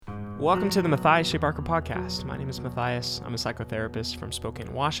Welcome to the Matthias J. Barker Podcast. My name is Matthias. I'm a psychotherapist from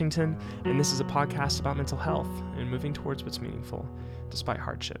Spokane, Washington, and this is a podcast about mental health and moving towards what's meaningful despite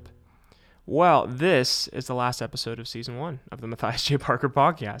hardship. Well, this is the last episode of season 1 of the Matthias J. Barker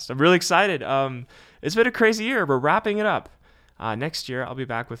Podcast. I'm really excited. It's been a crazy year. We're wrapping it up. Next year, I'll be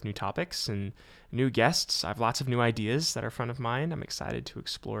back with new topics and new guests. I have lots of new ideas that are front of mind. I'm excited to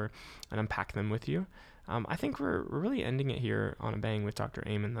explore and unpack them with you. I think we're really ending it here on a bang with Dr.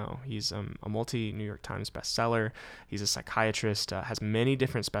 Amen, though. He's a multi-New York Times bestseller. He's a psychiatrist, has many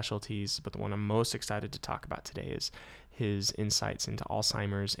different specialties, but the one I'm most excited to talk about today is his insights into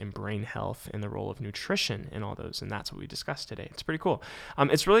Alzheimer's and brain health and the role of nutrition in all those, and that's what we discussed today. It's pretty cool.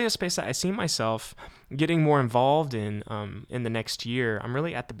 It's really a space that I see myself getting more involved in the next year. I'm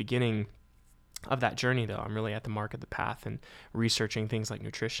really at the beginning of that journey, though. I'm really at the mark of the path and researching things like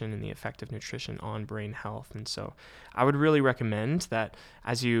nutrition and the effect of nutrition on brain health. And so I would really recommend that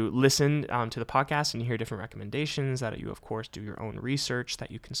as you listen to the podcast and you hear different recommendations, that you, of course, do your own research,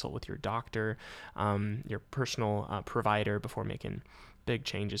 that you consult with your doctor, your personal provider before making big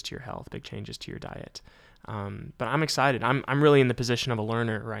changes to your health, big changes to your diet. But I'm excited. I'm really in the position of a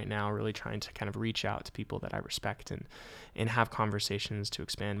learner right now, really trying to kind of reach out to people that I respect and have conversations to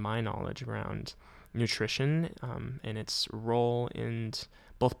expand my knowledge around nutrition and its role in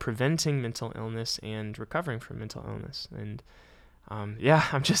both preventing mental illness and recovering from mental illness. And I'm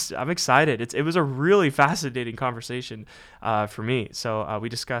excited. It was a really fascinating conversation for me. So we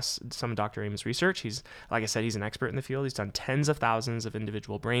discussed some of Dr. Amen's research. Like I said, he's an expert in the field. He's done tens of thousands of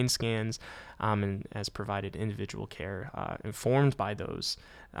individual brain scans and has provided individual care informed by those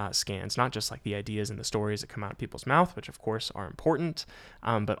scans, not just like the ideas and the stories that come out of people's mouth, which of course are important,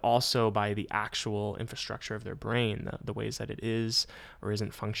 but also by the actual infrastructure of their brain, the ways that it is or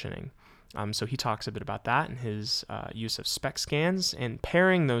isn't functioning. So he talks a bit about that and his use of SPECT scans and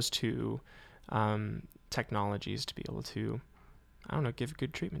pairing those two technologies to be able to, give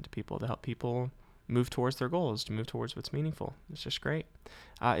good treatment to people, to help people move towards their goals, to move towards what's meaningful. It's just great.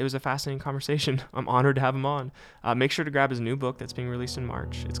 It was a fascinating conversation. I'm honored to have him on. Make sure to grab his new book that's being released in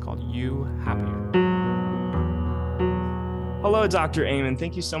March. It's called You Happier. Hello, Dr. Amen.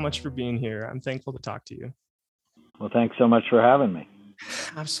 Thank you so much for being here. I'm thankful to talk to you. Well, thanks so much for having me.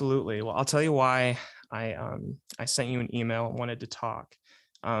 Absolutely. Well, I'll tell you why I sent you an email and wanted to talk.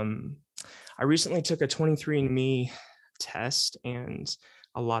 I recently took a 23andMe test, and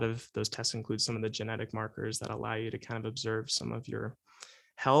a lot of those tests include some of the genetic markers that allow you to kind of observe some of your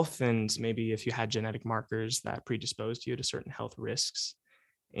health, and maybe if you had genetic markers that predisposed you to certain health risks.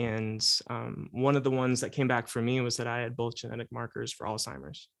 And one of the ones that came back for me was that I had both genetic markers for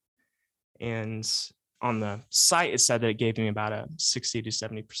Alzheimer's. And on the site, it said that it gave me about a 60 to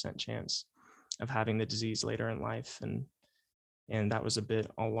 70% chance of having the disease later in life. And that was a bit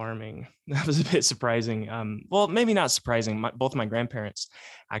alarming. That was a bit surprising. Well, maybe not surprising. Both my grandparents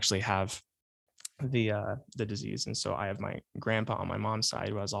actually have the disease. And so I have my grandpa on my mom's side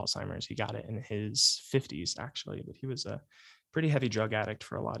who has Alzheimer's. He got it in his 50s, actually, but he was a pretty heavy drug addict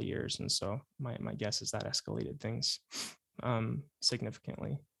for a lot of years. And so my guess is that escalated things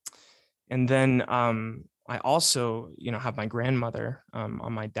significantly. And then I also, have my grandmother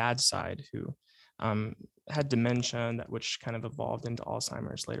on my dad's side who had dementia, which kind of evolved into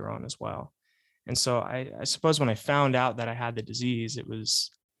Alzheimer's later on as well. And so I suppose when I found out that I had the disease, it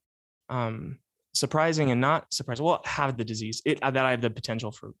was surprising and not surprising. Well, have the disease, that I have the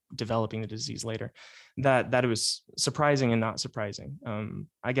potential for developing the disease later. That it was surprising and not surprising.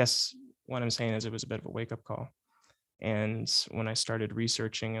 I guess what I'm saying is it was a bit of a wake-up call. And when I started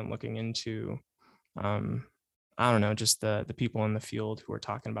researching and looking into, just the people in the field who are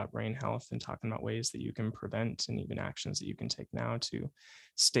talking about brain health and talking about ways that you can prevent and even actions that you can take now to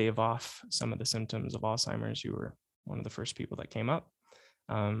stave off some of the symptoms of Alzheimer's, you were one of the first people that came up.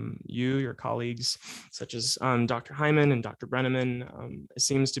 Your colleagues, such as Dr. Hyman and Dr. Brenneman, it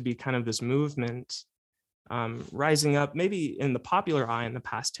seems to be kind of this movement rising up, maybe in the popular eye in the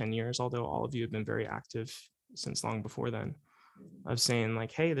past 10 years, although all of you have been very active since long before then, of saying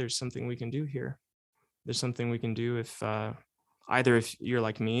like, hey, there's something we can do here. There's something we can do if either if you're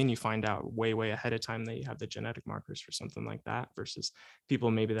like me and you find out way ahead of time that you have the genetic markers for something like that, versus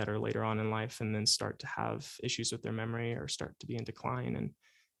people maybe that are later on in life and then start to have issues with their memory or start to be in decline.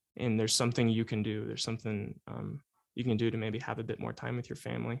 And there's something you can do. There's something you can do to maybe have a bit more time with your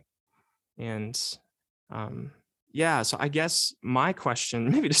family. And so I guess my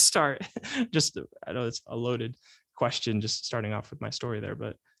question, maybe to start, I know it's a loaded question, just starting off with my story there,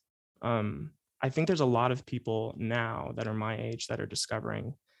 but I think there's a lot of people now that are my age that are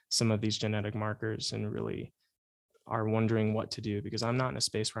discovering some of these genetic markers and really are wondering what to do, because I'm not in a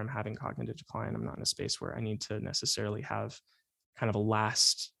space where I'm having cognitive decline. I'm not in a space where I need to necessarily have kind of a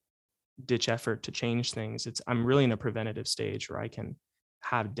last ditch effort to change things. I'm really in a preventative stage where I can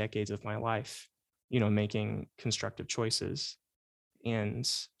have decades of my life, making constructive choices. And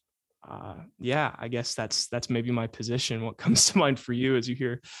I guess that's maybe my position. What comes to mind for you as you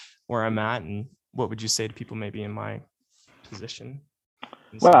hear where I'm at, and what would you say to people maybe in my position?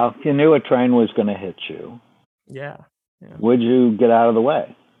 Well, if you knew a train was going to hit you, yeah. would you get out of the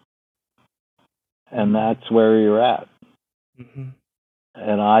way? And that's where you're at. Mm-hmm.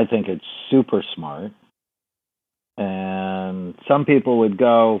 And I think it's super smart. And some people would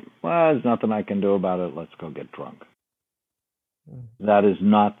go, well, there's nothing I can do about it. Let's go get drunk. That is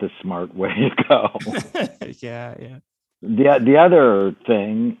not the smart way to go. Yeah. The other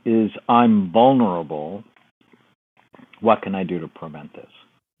thing is, I'm vulnerable. What can I do to prevent this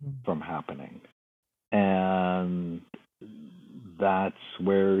from happening? And that's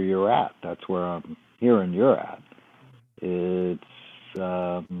where you're at. That's where I'm hearing you're at. It's,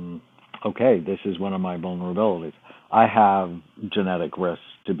 okay, this is one of my vulnerabilities. I have genetic risks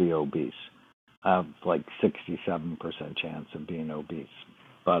to be obese. I have like 67% chance of being obese,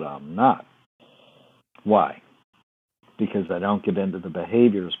 but I'm not. Why? Because I don't give in to the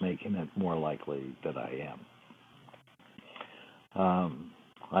behaviors making it more likely that I am.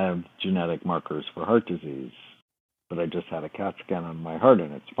 I have genetic markers for heart disease, but I just had a CAT scan on my heart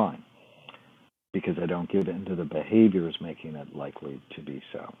and it's fine, because I don't give in to the behaviors making it likely to be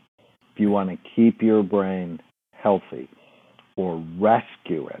so. If you want to keep your brain healthy or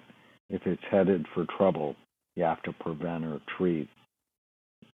rescue it, if it's headed for trouble, you have to prevent or treat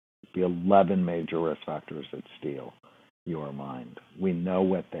the 11 major risk factors that steal your mind. We know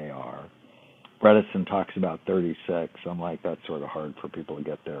what they are. Bredesen talks about 36. I'm like, that's sort of hard for people to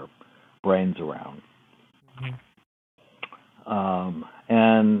get their brains around.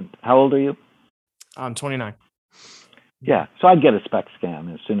 And how old are you? I'm 29. Yeah, so I'd get a SPECT scan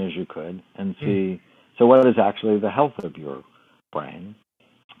as soon as you could and see, so what is actually the health of your brain?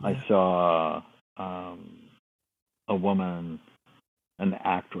 Yeah. I saw a woman, an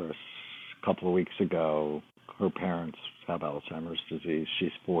actress, a couple of weeks ago. Her parents have Alzheimer's disease.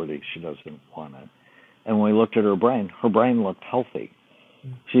 She's 40. She doesn't want it. And when we looked at her brain looked healthy.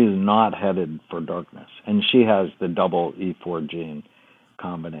 She's not headed for darkness. And she has the double E4 gene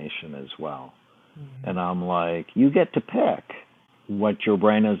combination as well. And I'm like, you get to pick what your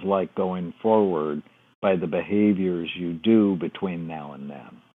brain is like going forward by the behaviors you do between now and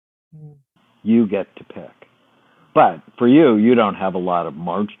then. You get to pick. But for you, you don't have a lot of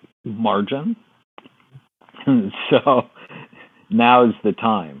margin. So now's the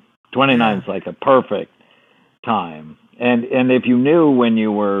time. 29 is like a perfect time. And if you knew when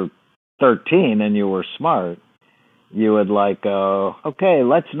you were 13 and you were smart, you would like go, okay,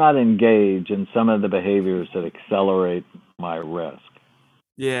 let's not engage in some of the behaviors that accelerate my risk.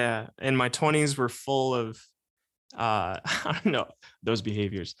 Yeah, and my 20s were full of, I don't know, those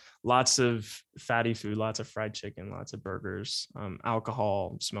behaviors. Lots of fatty food, lots of fried chicken, lots of burgers,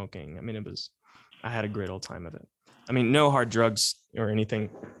 alcohol, smoking. I mean, I had a great old time of it. I mean, no hard drugs or anything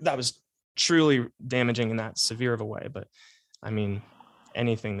that was truly damaging in that severe of a way. But I mean,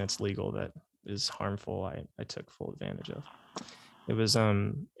 anything that's legal that is harmful, I took full advantage of. It was,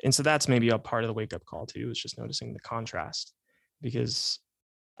 and so that's maybe a part of the wake up call too, is just noticing the contrast, because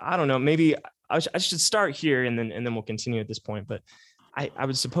I don't know, maybe I should start here and then we'll continue at this point. But I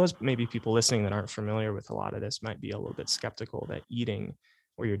would suppose maybe people listening that aren't familiar with a lot of this might be a little bit skeptical that eating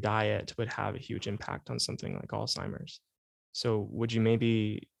or your diet would have a huge impact on something like Alzheimer's. So would you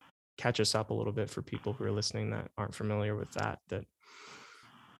maybe catch us up a little bit for people who are listening that aren't familiar with that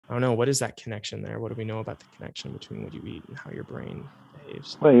I don't know, what is that connection there? What do we know about the connection between what you eat and how your brain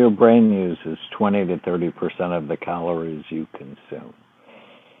behaves? Well, your brain uses 20 to 30% of the calories you consume.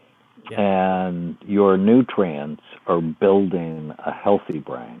 Yeah. And your nutrients are building a healthy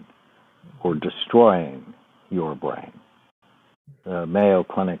brain or destroying your brain. The Mayo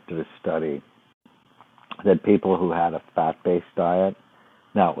Clinic did a study that people who had a fat-based diet,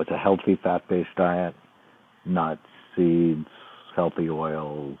 now it was a healthy fat-based diet, nuts, seeds, healthy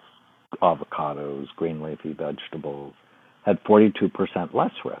oils, avocados, green leafy vegetables, had 42%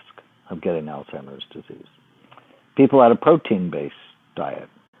 less risk of getting Alzheimer's disease. People had a protein-based diet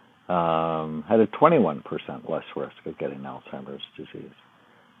had a 21% less risk of getting Alzheimer's disease.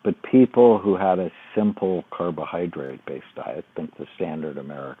 But people who had a simple carbohydrate-based diet, think the standard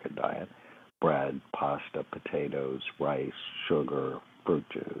American diet, bread, pasta, potatoes, rice, sugar, fruit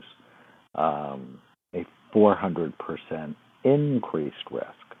juice, a 400% increased risk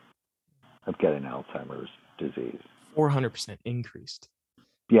of getting Alzheimer's disease. 400% increased.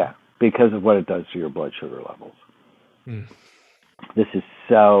 Yeah, because of what it does to your blood sugar levels. Mm. This is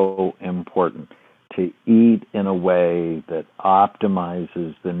so important, to eat in a way that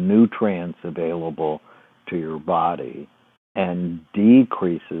optimizes the nutrients available to your body and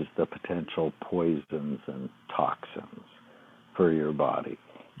decreases the potential poisons and toxins for your body.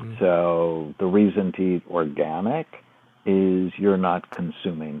 So the reason to eat organic is you're not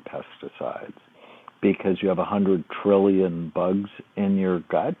consuming pesticides, because you have 100 trillion bugs in your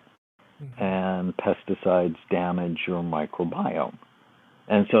gut, and pesticides damage your microbiome.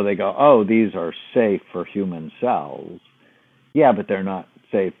 And so they go, oh, these are safe for human cells. Yeah, but they're not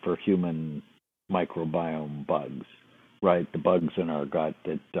safe for human microbiome bugs, right? The bugs in our gut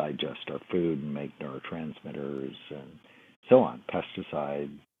that digest our food and make neurotransmitters and so on.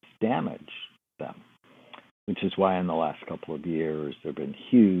 Pesticides damage them, which is why in the last couple of years there have been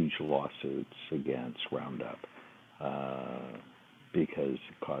huge lawsuits against Roundup, because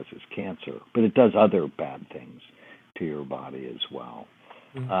it causes cancer, but it does other bad things to your body as well.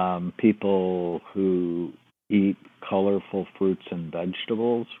 People who eat colorful fruits and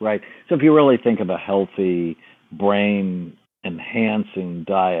vegetables, right? So if you really think of a healthy, brain-enhancing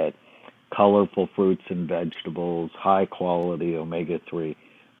diet, colorful fruits and vegetables, high-quality omega-3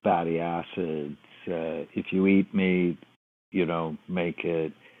 fatty acids. If you eat meat, make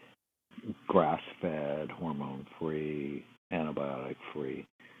it grass-fed, hormone-free, antibiotic-free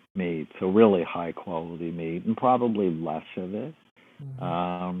meat. So really high-quality meat, and probably less of it.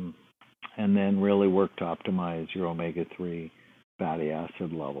 And then really work to optimize your omega-3 fatty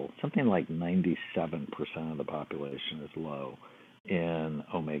acid level. Something like 97% of the population is low in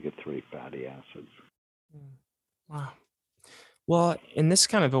omega-3 fatty acids. Wow. Well, and this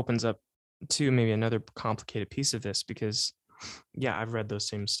kind of opens up to maybe another complicated piece of this, because yeah, I've read those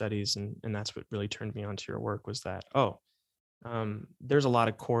same studies, and that's what really turned me onto your work, was that, there's a lot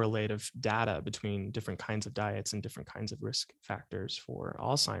of correlative data between different kinds of diets and different kinds of risk factors for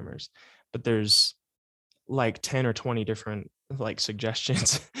Alzheimer's, but there's like 10 or 20 different like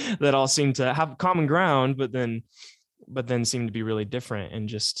suggestions that all seem to have common ground, but then seem to be really different. And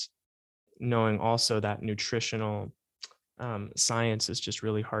just knowing also that nutritional science is just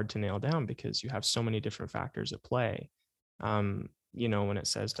really hard to nail down, because you have so many different factors at play. When it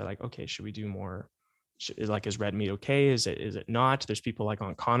says to, like, okay, should we do more? Is red meat okay? Is it not? There's people like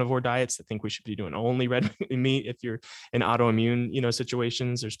on carnivore diets that think we should be doing only red meat if you're in autoimmune,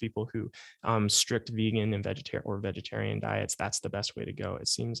 situations. There's people who strict vegan and vegetarian diets. That's the best way to go. It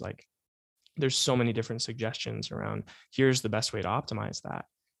seems like there's so many different suggestions around here's the best way to optimize that.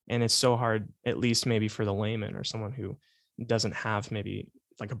 And it's so hard, at least maybe for the layman or someone who doesn't have maybe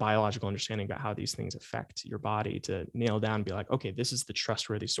like a biological understanding about how these things affect your body, to nail down and be like, okay, this is the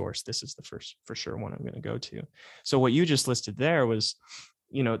trustworthy source. This is the first for sure one I'm going to go to. So what you just listed there was,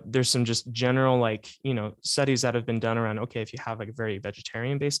 there's some just general, studies that have been done around, okay, if you have like a very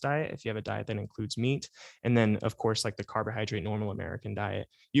vegetarian based diet, if you have a diet that includes meat, and then of course, like the carbohydrate normal American diet,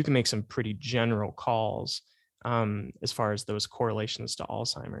 you can make some pretty general calls as far as those correlations to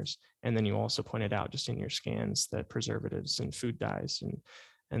Alzheimer's. And then you also pointed out just in your scans that preservatives and food dyes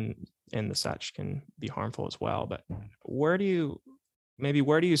and the such can be harmful as well. But where do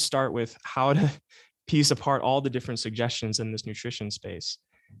you start with how to piece apart all the different suggestions in this nutrition space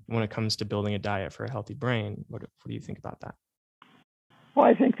when it comes to building a diet for a healthy brain? What do you think about that? Well,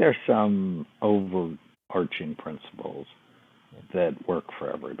 I think there's some overarching principles that work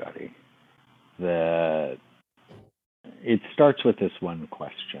for everybody. That it starts with this one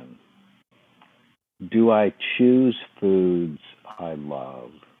question: do I choose foods I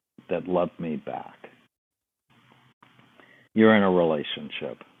love that love me back? You're in a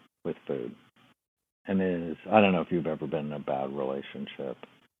relationship with food. And I don't know if you've ever been in a bad relationship.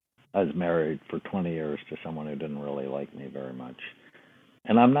 I was married for 20 years to someone who didn't really like me very much.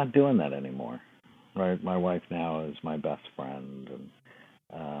 And I'm not doing that anymore, right? My wife now is my best friend.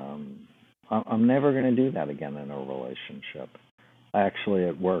 And I'm never going to do that again in a relationship. Actually,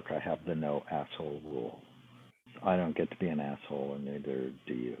 at work, I have the no asshole rule. I don't get to be an asshole, and neither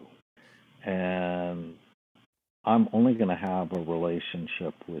do you. And I'm only going to have a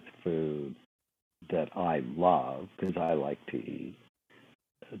relationship with food that I love, because I like to eat,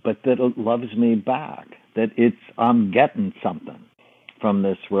 but that it loves me back, that I'm getting something from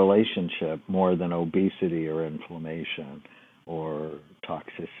this relationship more than obesity or inflammation or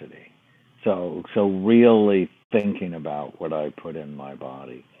toxicity. So really thinking about what I put in my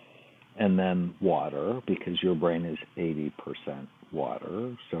body. And then water, because your brain is 80%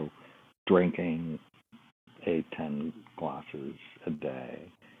 water. So drinking 8-10 glasses a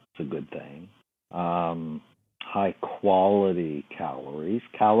day is a good thing. high quality calories.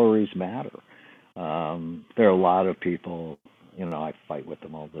 Calories matter. There are a lot of people, I fight with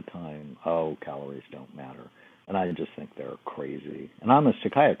them all the time. Oh, calories don't matter. And I just think they're crazy. And I'm a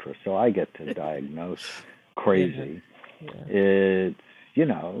psychiatrist, so I get to diagnose crazy. Yeah. It's,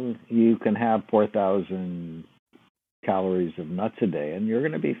 you can have 4,000 calories of nuts a day and you're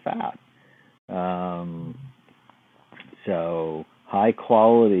going to be fat. So high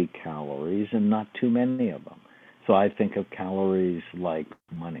quality calories and not too many of them. So I think of calories like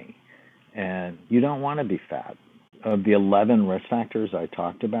money. And you don't want to be fat. Of the 11 risk factors I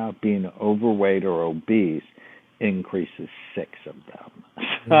talked about, being overweight or obese increases 6 of them.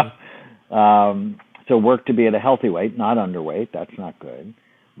 So work to be at a healthy weight, not underweight. That's not good.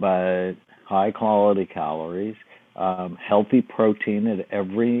 But high quality calories, healthy protein at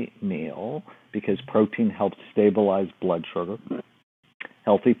every meal, because protein helps stabilize blood sugar.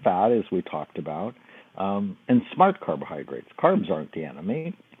 Healthy fat, as we talked about, and smart carbohydrates. Carbs aren't the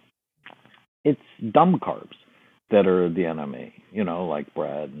enemy. It's dumb carbs that are the enemy, like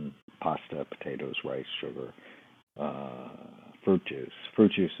bread and pasta, potatoes, rice, sugar, fruit juice.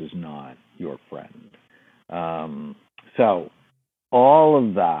 Fruit juice is not your friend. So all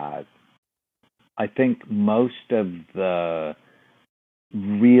of that, I think most of the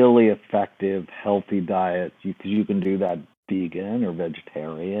really effective, healthy diets, because you can do that vegan or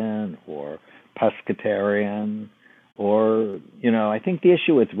vegetarian or pescatarian, or, I think the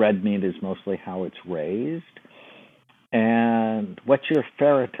issue with red meat is mostly how it's raised and what's your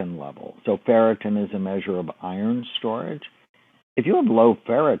ferritin level. So ferritin is a measure of iron storage. If you have low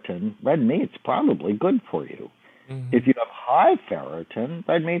ferritin, red meat's probably good for you. If you have high ferritin,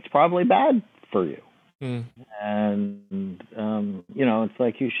 red meat's probably bad for you. And, it's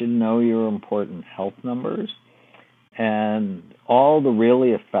like you should know your important health numbers. And all the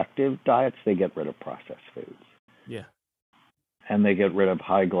really effective diets, they get rid of processed foods. Yeah. And they get rid of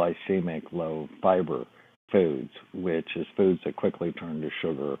high glycemic, low fiber foods, which is foods that quickly turn to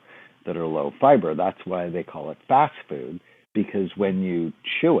sugar that are low fiber. That's why they call it fast food, because when you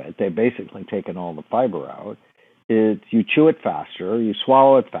chew it, they've basically taken all the fiber out. You chew it faster, you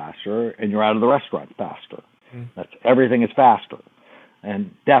swallow it faster, and you're out of the restaurant faster. Everything is faster,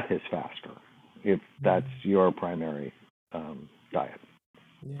 and death is faster if that's your primary diet.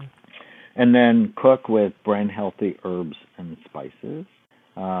 Yeah. And then cook with brain healthy herbs and spices.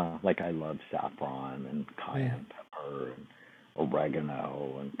 Like I love saffron and cayenne pepper and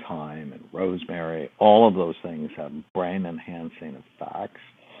oregano and thyme and rosemary. All of those things have brain enhancing effects.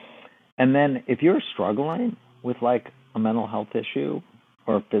 And then if you're struggling with like a mental health issue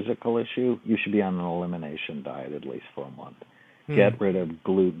or a physical issue, you should be on an elimination diet at least for a month. Get rid of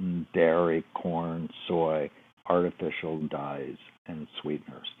gluten, dairy, corn, soy, artificial dyes, and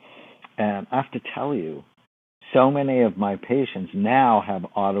sweeteners. And I have to tell you, so many of my patients now have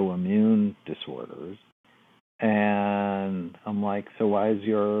autoimmune disorders. And I'm like, so why is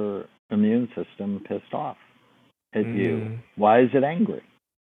your immune system pissed off at you? Why is it angry?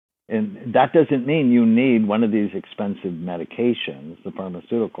 And that doesn't mean you need one of these expensive medications the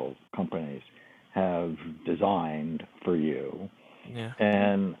pharmaceutical companies have designed for you. Yeah.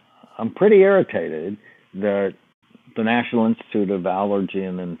 And I'm pretty irritated that the National Institute of Allergy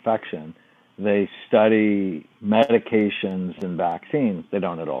and Infection, they study medications and vaccines. They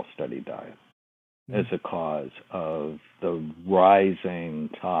don't at all study diet as a cause of the rising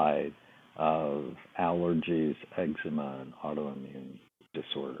tide of allergies, eczema, and autoimmune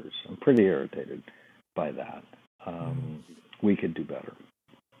disorders. I'm pretty irritated by that. We could do better.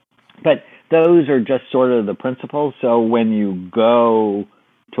 But those are just sort of the principles. So when you go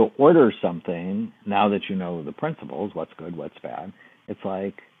to order something, now that you know the principles, what's good, what's bad, it's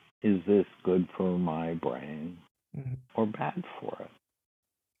like, is this good for my brain or bad for it?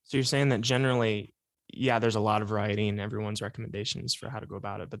 So you're saying that generally, yeah, there's a lot of variety in everyone's recommendations for how to go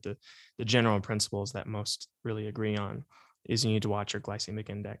about it, but the general principles that most really agree on is you need to watch your glycemic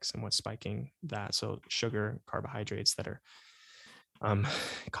index and what's spiking that. So sugar, carbohydrates that are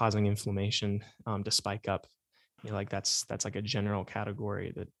causing inflammation to spike up. Like that's like a general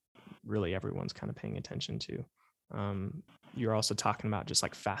category that really everyone's kind of paying attention to. You're also talking about just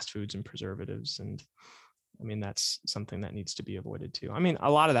like fast foods and preservatives, and I mean that's something that needs to be avoided too. I mean, a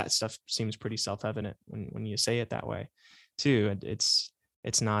lot of that stuff seems pretty self-evident when you say it that way too.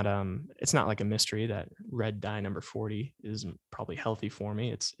 It's not like a mystery that red dye number 40 is probably healthy for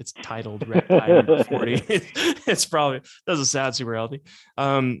me. It's titled red dye number 40. It's probably doesn't sound super healthy.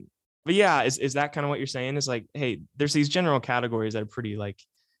 But yeah, is that kind of what you're saying? Is like, hey, there's these general categories that are pretty like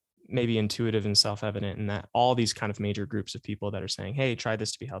maybe intuitive and self-evident, and that all these kind of major groups of people that are saying, hey, try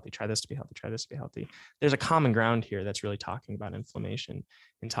this to be healthy, try this to be healthy, try this to be healthy. There's a common ground here that's really talking about inflammation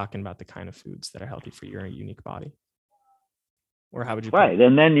and talking about the kind of foods that are healthy for your unique body. Or how would you put Right. it?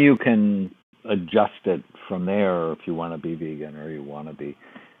 And then you can adjust it from there if you want to be vegan or you want to be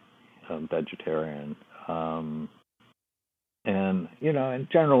vegetarian. And, and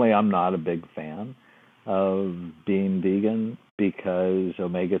generally I'm not a big fan of being vegan because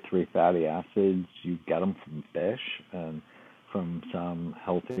omega-3 fatty acids, you get them from fish and from some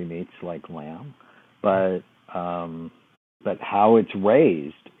healthy meats like lamb. But how it's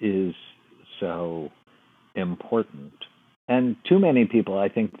raised is so important. And too many people, I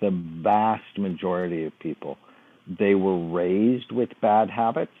think the vast majority of people, they were raised with bad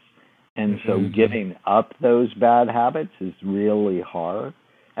habits. And so giving up those bad habits is really hard.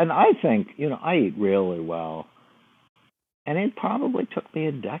 And I think, I eat really well. And it probably took me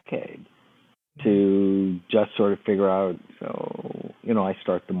a decade to just sort of figure out. So, I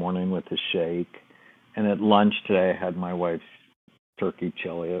start the morning with a shake. And at lunch today, I had my wife's turkey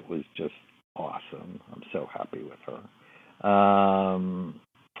chili. It was just awesome. I'm so happy with her.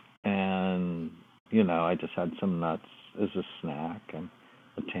 And, I just had some nuts as a snack and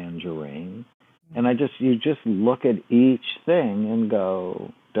a tangerine. And you just look at each thing and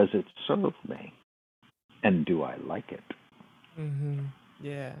go, does it serve me? And do I like it?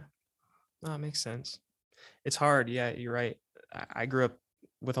 Yeah. No, it makes sense. It's hard. Yeah, you're right. I grew up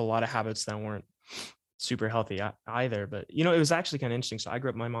with a lot of habits that weren't super healthy either, but it was actually kind of interesting. So I grew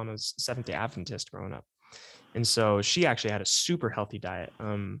up, my mom was Seventh-day Adventist growing up. And so she actually had a super healthy diet,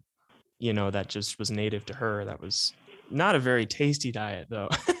 that just was native to her. That was not a very tasty diet though.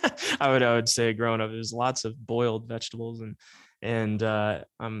 I would say growing up, there's lots of boiled vegetables and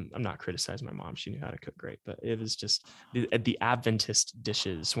I'm not criticizing my mom. She knew how to cook great, but it was just the Adventist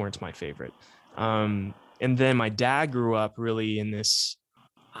dishes weren't my favorite. And then my dad grew up really in this,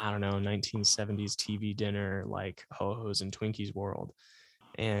 I don't know, 1970s TV dinner, like Ho-Ho's and Twinkies world.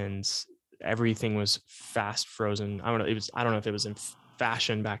 And everything was fast frozen. I don't know if it was in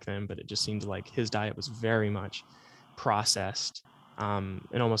fashion back then, but it just seemed like his diet was very much processed.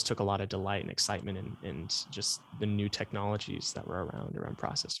 It almost took a lot of delight and excitement in just the new technologies that were around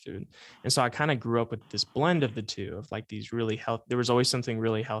processed food. And so I kind of grew up with this blend of the two, of like these really healthy. There was always something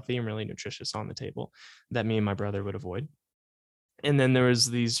really healthy and really nutritious on the table that me and my brother would avoid. And then there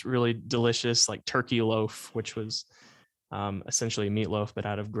was these really delicious like turkey loaf, which was essentially meatloaf, but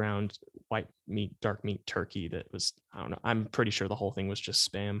out of ground white meat, dark meat turkey. That was, I don't know, I'm pretty sure the whole thing was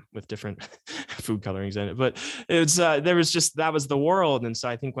just spam with different food colorings in it. But it's that was the world. And so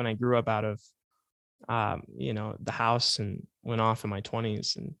I think when I grew up out of the house and went off in my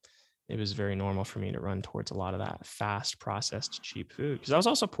 20s, and it was very normal for me to run towards a lot of that fast processed cheap food, because I was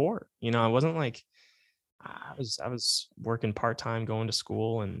also poor. I wasn't like, I was working part-time, going to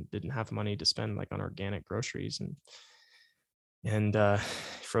school, and didn't have money to spend like on organic groceries, and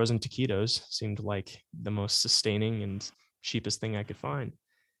frozen taquitos seemed like the most sustaining and cheapest thing I could find.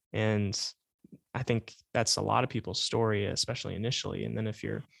 And I think that's a lot of people's story, especially initially. And then if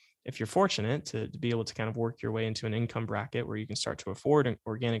you're fortunate to be able to kind of work your way into an income bracket where you can start to afford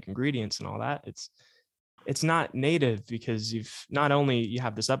organic ingredients and all that, it's not native, because you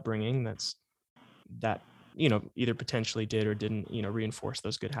have this upbringing that either potentially did or didn't reinforce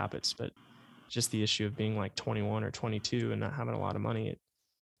those good habits. But just the issue of being like 21 or 22 and not having a lot of money,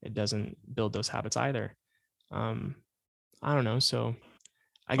 it doesn't build those habits either. I don't know. So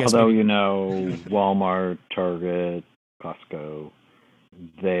I guess although maybe Walmart, Target, Costco,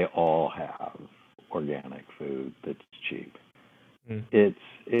 they all have organic food that's cheap.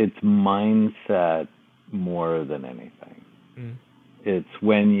 It's mindset more than anything. It's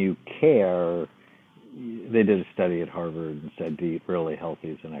when you care. They did a study at Harvard and said to eat really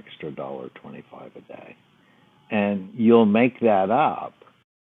healthy is an extra $1.25 a day. And you'll make that up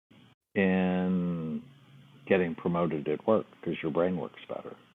in getting promoted at work because your brain works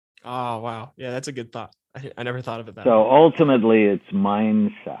better. Oh, wow. Yeah, that's a good thought. I never thought of it that way. So ultimately, it's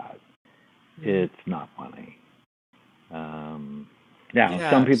mindset. It's not money. Some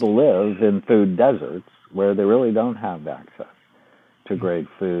people live in food deserts where they really don't have access to great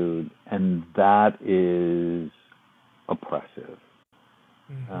food, and that is oppressive.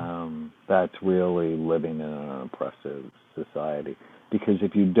 That's really living in an oppressive society, because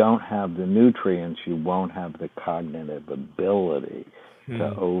if you don't have the nutrients, you won't have the cognitive ability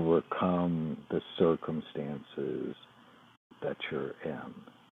to overcome the circumstances that you're in.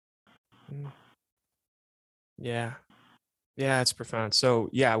 Yeah, it's profound. So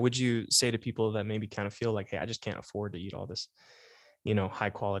would you say to people that maybe kind of feel like, hey, I just can't afford to eat all this high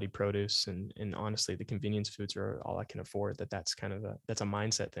quality produce, and honestly, the convenience foods are all I can afford. That's kind of that's a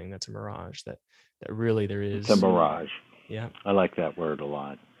mindset thing. That's a mirage that really there It's a is. mirage. Yeah. I like that word a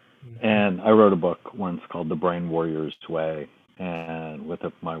lot. Mm-hmm. And I wrote a book once called The Brain Warrior's Way, and with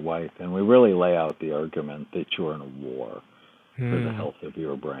my wife, and we really lay out the argument that you're in a war for the health of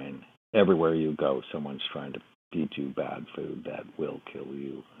your brain. Everywhere you go, someone's trying to feed you bad food that will kill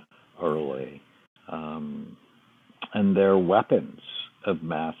you early. And they're weapons of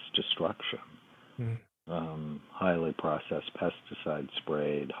mass destruction. Highly processed, pesticide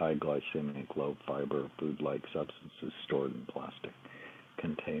sprayed, high glycemic, low fiber, food like substances stored in plastic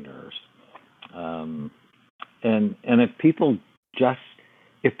containers. And if people just,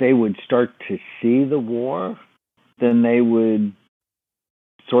 if they would start to see the war, then they would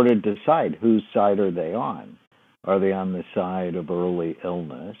sort of decide whose side are they on. Are they on the side of early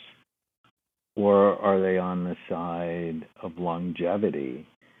illness, or are they on the side of longevity,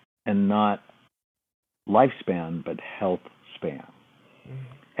 and not lifespan, but health span?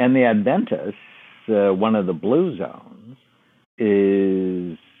 And the Adventists, one of the blue zones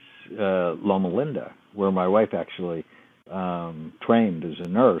is Loma Linda, where my wife actually trained as a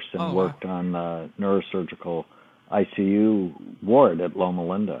nurse and worked on the neurosurgical ICU ward at Loma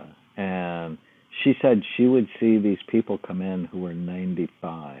Linda. And she said she would see these people come in who were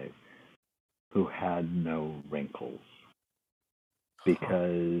 95 who had no wrinkles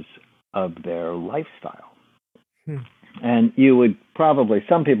because of their lifestyle. And you would probably,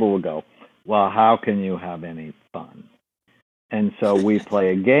 some people would go, well, how can you have any fun? And so we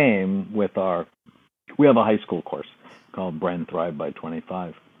play a game with we have a high school course called Brain Thrive by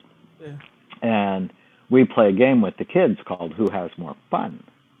 25. Yeah. And we play a game with the kids called Who Has More Fun?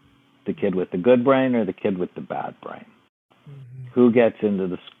 The kid with the good brain or the kid with the bad brain? Who gets into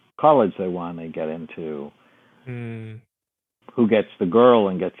the college they want to get into? Who gets the girl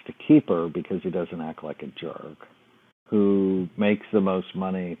and gets to keep her because he doesn't act like a jerk? Who makes the most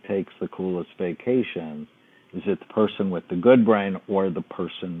money, takes the coolest vacation? Is it the person with the good brain or the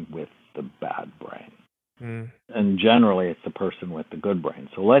person with the bad brain? And generally, it's the person with the good brain.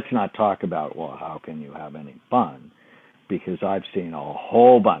 So let's not talk about, well, how can you have any fun? Because I've seen a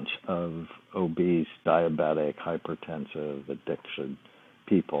whole bunch of obese, diabetic, hypertensive, addiction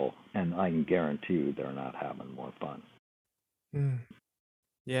people, and I can guarantee you they're not having more fun.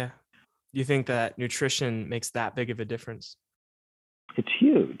 Yeah. Do you think that nutrition makes that big of a difference? It's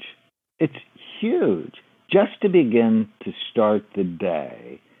huge. It's huge. Just to begin to start the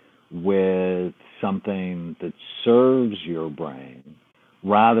day with something that serves your brain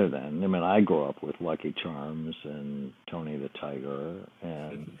rather than, I grew up with Lucky Charms and Tony the Tiger,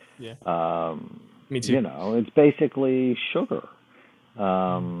 and Me too. It's basically sugar.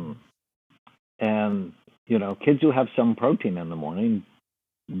 And kids who have some protein in the morning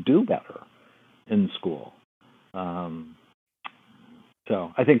do better in school. So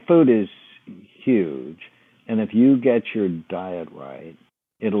I think food is huge, and if you get your diet right,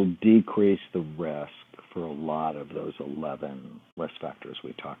 it'll decrease the risk for a lot of those 11 risk factors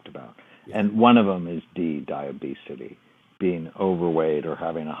we talked about. And one of them is diabesity, being overweight or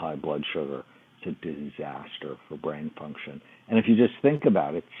having a high blood sugar. It's a disaster for brain function. And if you just think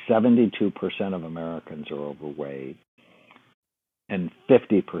about it, 72% of Americans are overweight, and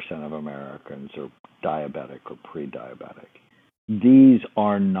 50% of Americans are diabetic or pre-diabetic. These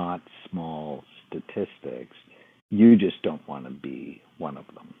are not small statistics. You just don't want to be one of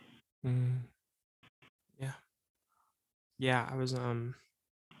them. Yeah, I was man,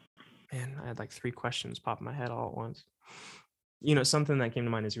 I had like 3 questions pop in my head all at once. Something that came to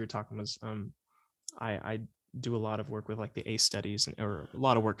mind as you were talking was I do a lot of work with like the ACE studies, or a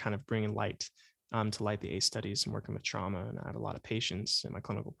lot of work kind of bringing light to light the ACE studies and working with trauma. And I have a lot of patients in my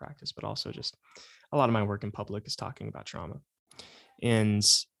clinical practice, but also just a lot of my work in public is talking about trauma. And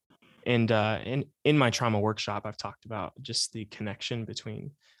in my trauma workshop, I've talked about just the connection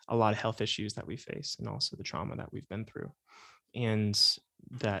between a lot of health issues that we face and also the trauma that we've been through. And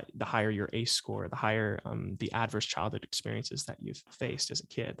that the higher your ACE score, the higher the adverse childhood experiences that you've faced as a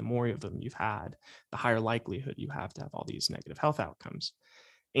kid, the more of them you've had, the higher likelihood you have to have all these negative health outcomes.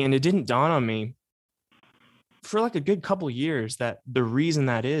 And it didn't dawn on me for like a good couple of years that the reason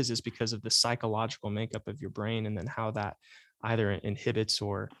that is because of the psychological makeup of your brain, and then how that either inhibits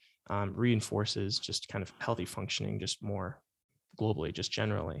or reinforces just kind of healthy functioning, just more globally, just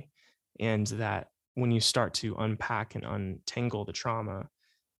generally. And that when you start to unpack and untangle the trauma,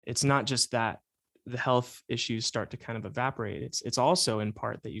 it's not just that the health issues start to kind of evaporate. It's also in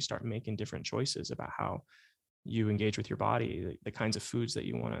part that you start making different choices about how you engage with your body, the kinds of foods that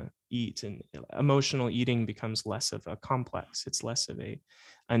you want to eat. And emotional eating becomes less of a complex. It's less of a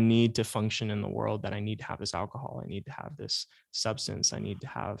need to function in the world, that I need to have this alcohol, I need to have this substance, I need to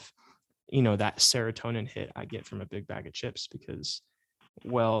have, that serotonin hit I get from a big bag of chips, because,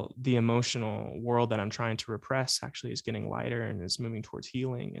 well, the emotional world that I'm trying to repress actually is getting lighter and is moving towards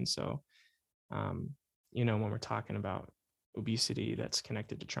healing. And so, when we're talking about obesity that's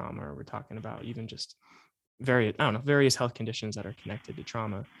connected to trauma, or we're talking about even just various health conditions that are connected to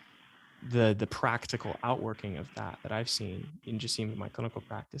trauma, the practical outworking of that I've seen in just even my clinical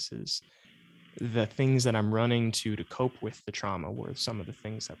practices, the things that I'm running to cope with the trauma were some of the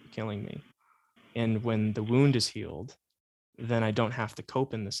things that were killing me. And when the wound is healed, then I don't have to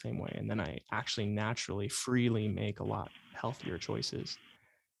cope in the same way. And then I actually naturally, freely make a lot healthier choices,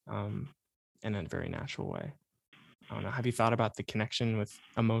 in a very natural way. I don't know. Have you thought about the connection with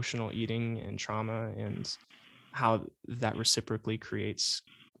emotional eating and trauma, and how that reciprocally creates,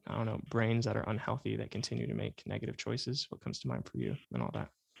 I don't know, brains that are unhealthy that continue to make negative choices? What comes to mind for you and all that?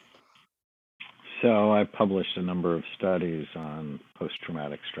 So I published a number of studies on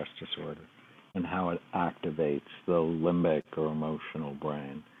post-traumatic stress disorder and how it activates the limbic or emotional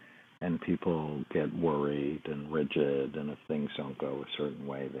brain. And people get worried and rigid, and if things don't go a certain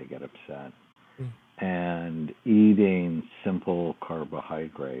way, they get upset. Mm. And eating simple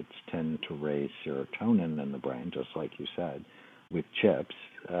carbohydrates tend to raise serotonin in the brain, just like you said. With chips,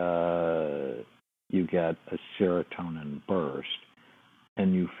 you get a serotonin burst,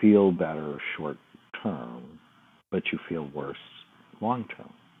 and you feel better short term, but you feel worse long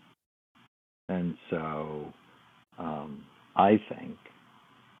term. And so I think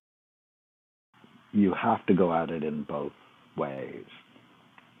you have to go at it in both ways.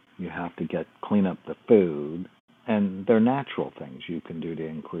 You have to clean up the food, and they're natural things you can do to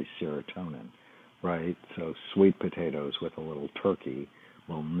increase serotonin, right? So sweet potatoes with a little turkey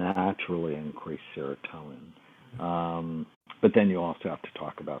will naturally increase serotonin. But then you also have to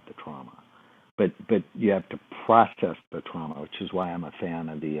talk about the trauma. But you have to process the trauma, which is why I'm a fan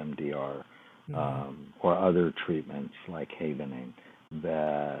of EMDR, or other treatments like havening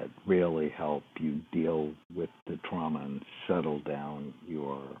that really help you deal with the trauma and settle down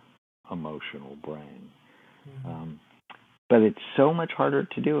your emotional brain. But it's so much harder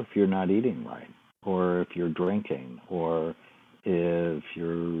to do if you're not eating right, or if you're drinking, or if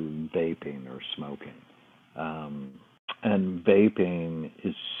you're vaping or smoking. And vaping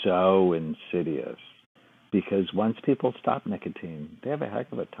is so insidious, because once people stop nicotine, they have a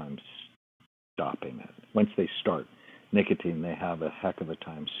heck of a time stopping it. Once they start nicotine, they have a heck of a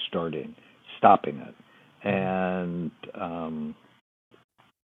time stopping it. And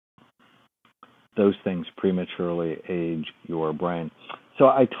those things prematurely age your brain. So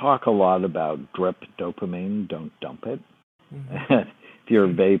I talk a lot about drip dopamine, don't dump it. If you're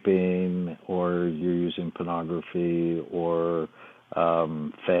vaping, or you're using pornography, or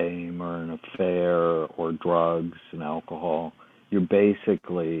fame, or an affair, or drugs and alcohol, you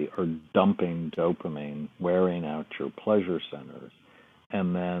basically are dumping dopamine, wearing out your pleasure centers.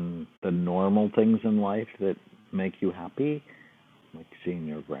 And then the normal things in life that make you happy, like seeing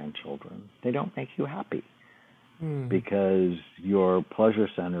your grandchildren, they don't make you happy, because your pleasure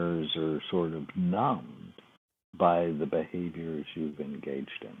centers are sort of numbed by the behaviors you've engaged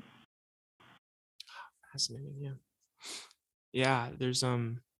in. Fascinating. Yeah. There's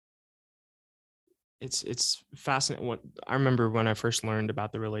it's fascinating. What I remember when I first learned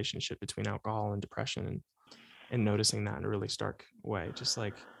about the relationship between alcohol and depression, and noticing that in a really stark way, just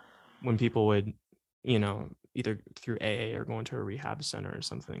like when people would, either through AA or going to a rehab center or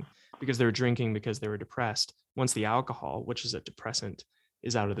something, because they were drinking because they were depressed. Once the alcohol, which is a depressant,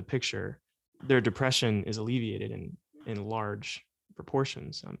 is out of the picture, their depression is alleviated in large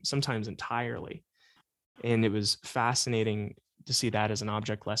proportions, sometimes entirely. And it was fascinating to see that as an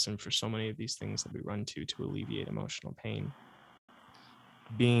object lesson for so many of these things that we run to alleviate emotional pain.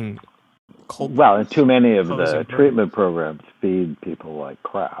 Being well, and too many of the treatment programs feed people like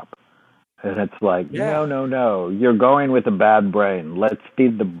crap. And it's like, no, you're going with a bad brain. Let's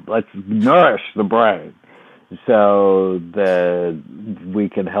nourish the brain so that we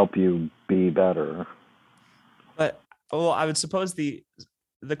can help you be better. But, well, I would suppose the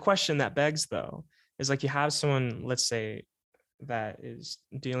question that begs, though, is like, you have someone, let's say, that is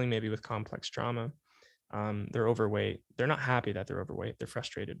dealing maybe with complex trauma. They're overweight. They're not happy that they're overweight. They're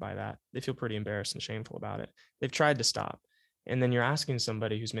frustrated by that. They feel pretty embarrassed and shameful about it. They've tried to stop. And then you're asking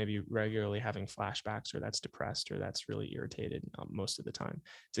somebody who's maybe regularly having flashbacks, or that's depressed, or that's really irritated most of the time,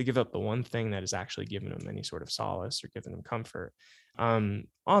 to give up the one thing that is actually giving them any sort of solace or giving them comfort. on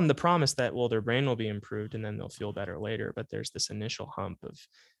the promise that, well, their brain will be improved and then they'll feel better later. But there's this initial hump of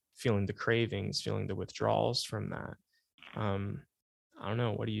feeling the cravings, feeling the withdrawals from that. I don't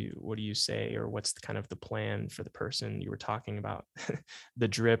know. What do you say, or what's kind of the plan for the person? You were talking about the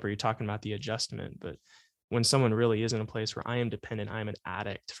drip, or you're talking about the adjustment, but when someone really is in a place where I am dependent, I'm an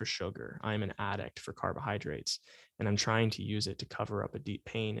addict for sugar, I'm an addict for carbohydrates, and I'm trying to use it to cover up a deep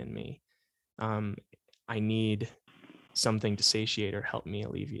pain in me. I need something to satiate or help me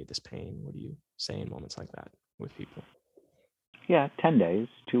alleviate this pain. What do you say in moments like that with people? Yeah, 10 days,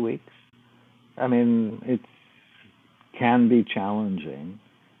 2 weeks. I mean, it can be challenging,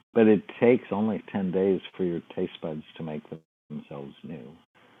 but it takes only 10 days for your taste buds to make themselves new.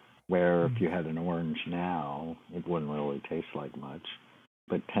 Where if you had an orange now, it wouldn't really taste like much.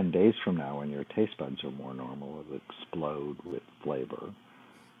 But 10 days from now, when your taste buds are more normal, it'll explode with flavor.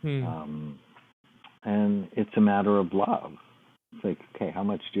 And it's a matter of love. It's like, okay, how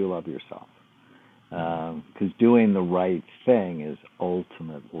much do you love yourself? Because doing the right thing is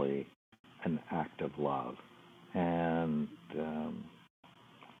ultimately an act of love. And,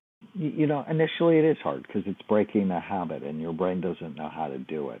 initially it is hard because it's breaking a habit and your brain doesn't know how to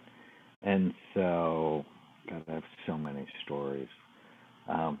do it. And so, God, I have so many stories.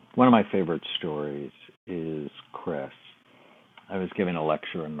 One of my favorite stories is Chris. I was giving a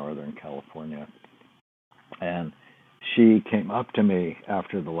lecture in Northern California, and she came up to me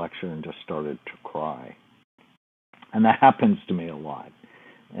after the lecture and just started to cry. And that happens to me a lot.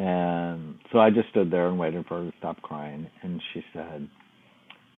 And so I just stood there and waited for her to stop crying. And she said,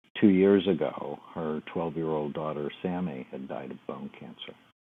 2 years ago, her 12-year-old daughter, Sammy, had died of bone cancer.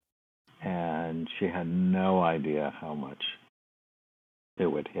 And she had no idea how much it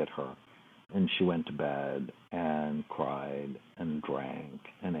would hit her. And she went to bed and cried and drank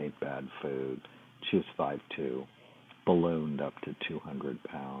and ate bad food. She was 5'2", ballooned up to 200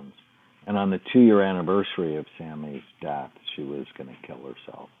 pounds. And on the 2-year anniversary of Sammy's death, she was going to kill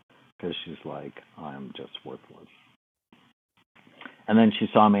herself because she's like, I'm just worthless. And then she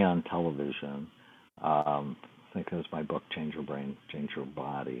saw me on television. I think it was my book, Change Your Brain, Change Your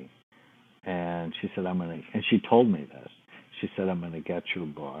Body. And she said, and she told me this. She said, I'm going to get your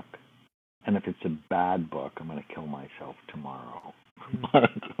book. And if it's a bad book, I'm going to kill myself tomorrow.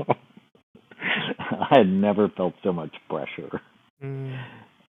 I had never felt so much pressure.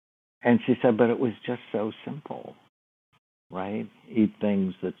 And she said, but it was just so simple, right? Eat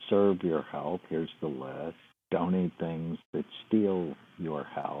things that serve your health. Here's the list. Don't eat things that steal your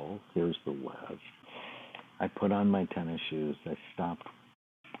health. Here's the list. I put on my tennis shoes. I stopped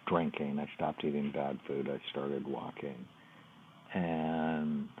drinking. I stopped eating bad food. I started walking.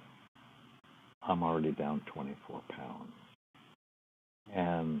 And I'm already down 24 pounds.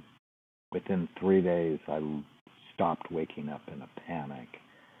 And within 3 days, I stopped waking up in a panic.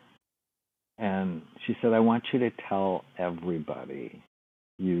 And she said, I want you to tell everybody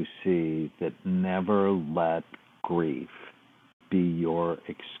you see that never let grief be your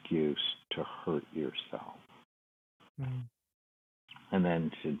excuse to hurt yourself. And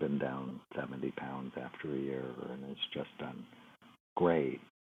then she'd been down 70 pounds after a year and it's just done great.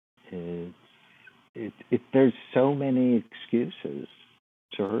 There's so many excuses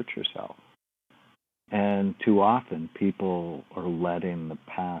to hurt yourself. And too often people are letting the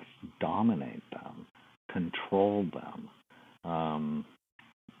past dominate them, control them.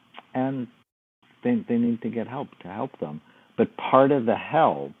 And they need to get help to help them. But part of the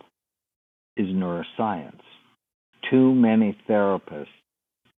help is neuroscience. Too many therapists.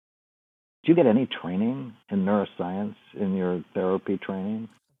 Do you get any training in neuroscience in your therapy training?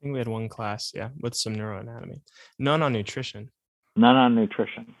 I think we had one class, with some neuroanatomy. None on nutrition. None on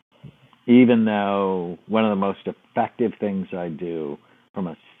nutrition. Even though one of the most effective things I do from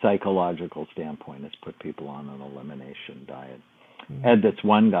a psychological standpoint is put people on an elimination diet. Ed, this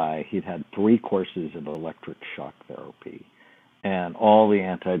one guy, he'd had 3 courses of electric shock therapy and all the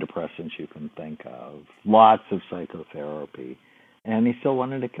antidepressants you can think of, lots of psychotherapy, and he still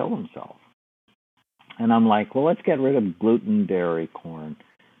wanted to kill himself. And I'm like, well, let's get rid of gluten, dairy, corn,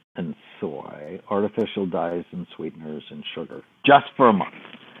 and soy, artificial dyes and sweeteners and sugar, just for a month.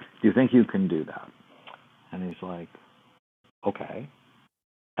 Do you think you can do that? And he's like, okay.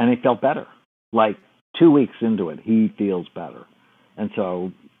 And he felt better. Like 2 weeks into it, he feels better. And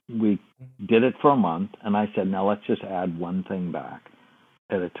so we did it for a month, and I said, now let's just add one thing back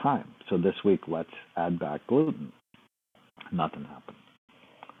at a time. So this week, let's add back gluten. Nothing happened.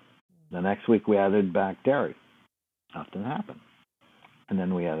 The next week, we added back dairy. Nothing happened. And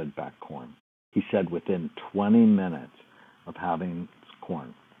then we added back corn. He said within 20 minutes of having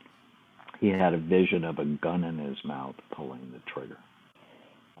corn, he had a vision of a gun in his mouth pulling the trigger.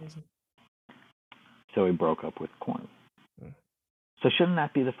 Amazing. So he broke up with corn. Mm. So shouldn't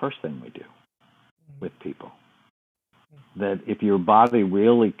that be the first thing we do with people? That if your body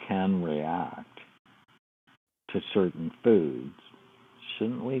really can react to certain foods,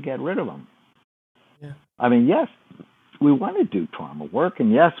 shouldn't we get rid of them? Yeah. I mean, yes, we want to do trauma work,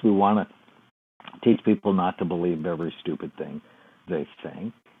 and yes, we want to teach people not to believe every stupid thing they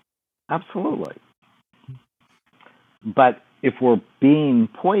think. Absolutely. But if we're being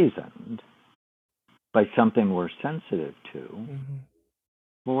poisoned by something we're sensitive to,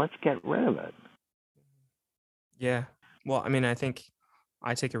 well, let's get rid of it. Yeah. Well, I mean, I think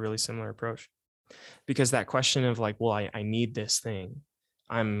I take a really similar approach, because that question of like, well, I need this thing.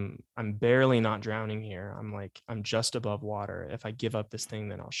 I'm barely not drowning here. I'm just above water. If I give up this thing,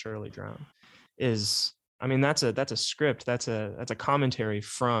 then I'll surely drown. I mean, that's a script. That's a commentary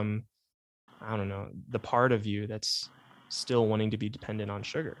from, I don't know, the part of you that's still wanting to be dependent on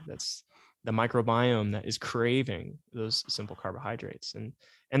sugar. That's the microbiome that is craving those simple carbohydrates.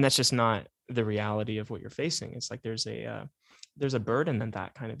 And that's just not the reality of what you're facing. It's like there's a burden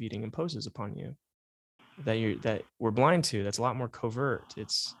that kind of eating imposes upon you that we're blind to. That's a lot more covert.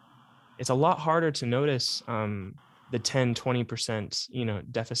 It's a lot harder to notice the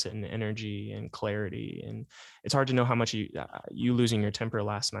 10-20% deficit in energy and clarity, and it's hard to know how much you losing your temper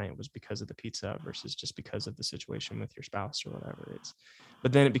last night was because of the pizza versus just because of the situation with your spouse or whatever.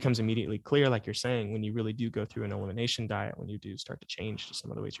 But then it becomes immediately clear, like you're saying, when you really do go through an elimination diet, when you do start to change to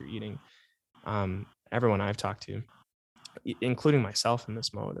some of the ways you're eating. Everyone I've talked to, including myself in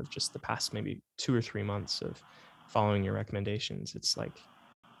this mode of just the past maybe 2 or 3 months of following your recommendations, it's like,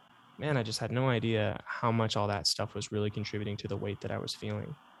 man, I just had no idea how much all that stuff was really contributing to the weight that I was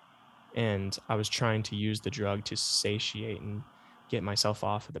feeling. And I was trying to use the drug to satiate and get myself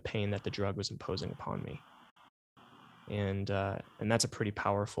off of the pain that the drug was imposing upon me. And that's a pretty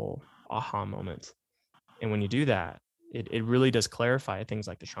powerful aha moment. And when you do that, it really does clarify things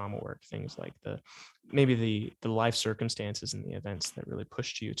like the trauma work, things like maybe the life circumstances and the events that really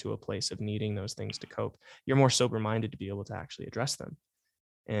pushed you to a place of needing those things to cope. You're more sober-minded to be able to actually address them.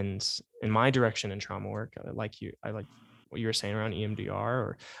 And in my direction in trauma work, I like what you were saying around EMDR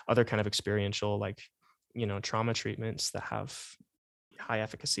or other kind of experiential, trauma treatments that have high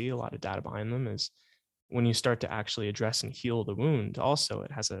efficacy, a lot of data behind them, is when you start to actually address and heal the wound, also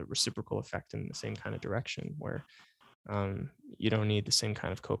it has a reciprocal effect in the same kind of direction, where you don't need the same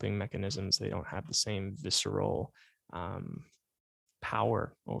kind of coping mechanisms. They don't have the same visceral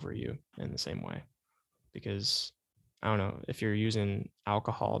power over you in the same way. Because I don't know, if you're using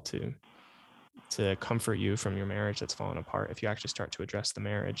alcohol to comfort you from your marriage that's fallen apart, if you actually start to address the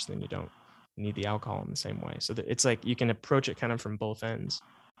marriage, then you don't need the alcohol in the same way. So it's like you can approach it kind of from both ends.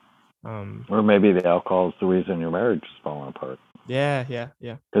 Or maybe the alcohol is the reason your marriage is falling apart. Yeah.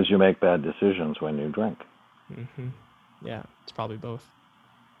 Because you make bad decisions when you drink. Mm-hmm. Yeah, it's probably both.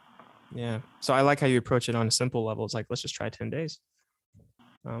 Yeah. So I like how you approach it on a simple level. It's like, let's just try 10 days.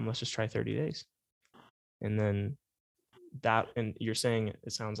 Let's just try 30 days. And then and you're saying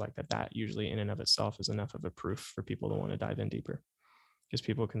it sounds like that usually in and of itself is enough of a proof for people to want to dive in deeper, because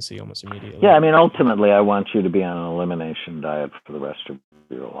people can see almost immediately. Yeah, I mean, ultimately, I want you to be on an elimination diet for the rest of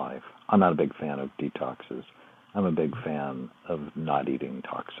your life. I'm not a big fan of detoxes. I'm a big fan of not eating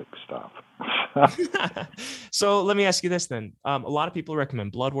toxic stuff. So let me ask you this then. A lot of people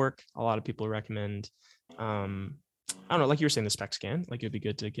recommend blood work. A lot of people recommend, I don't know, like you were saying, the SPECT scan. Like it'd be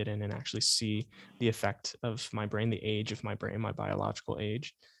good to get in and actually see the effect of my brain, the age of my brain, my biological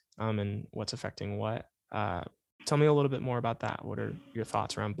age, and what's affecting what. Tell me a little bit more about that. What are your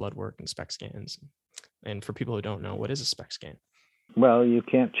thoughts around blood work and SPECT scans? And for people who don't know, what is a SPECT scan? Well, you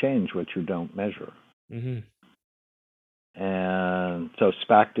can't change what you don't measure. Mm-hmm. And so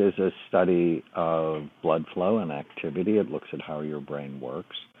SPECT is a study of blood flow and activity. It looks at how your brain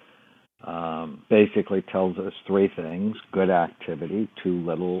works. Basically tells us 3 things: good activity, too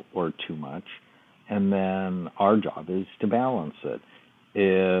little or too much. And then our job is to balance it.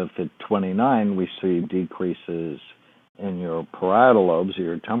 If at 29 we see decreases in your parietal lobes or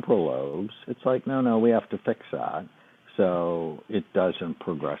your temporal lobes, it's like, no, we have to fix that. So it doesn't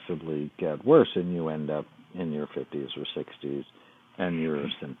progressively get worse and you end up in your 50s or 60s and you're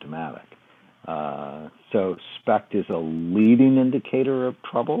symptomatic. So SPECT is a leading indicator of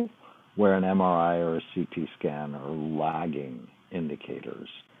trouble, where an MRI or a CT scan are lagging indicators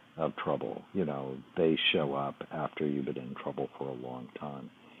of trouble. They show up after you've been in trouble for a long time.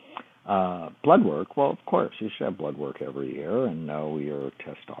 Blood work, well, of course, you should have blood work every year and know your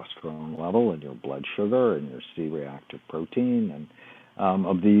testosterone level and your blood sugar and your C-reactive protein.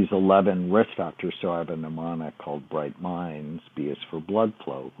 Of these 11 risk factors, so I have a mnemonic called Bright Minds. B is for blood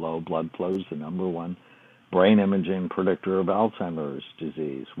flow. Low blood flow is the number one brain imaging predictor of Alzheimer's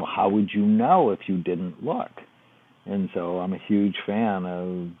disease. Well, how would you know if you didn't look? And so I'm a huge fan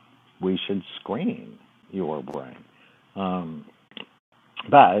of we should screen your brain.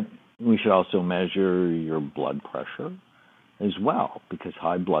 But we should also measure your blood pressure as well, because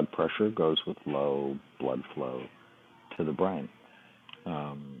high blood pressure goes with low blood flow to the brain.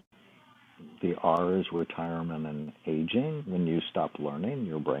 The R is retirement and aging. When you stop learning,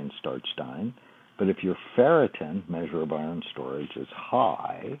 your brain starts dying. But if your ferritin, measure of iron storage, is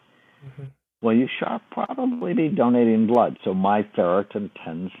high, well, you should probably be donating blood. So my ferritin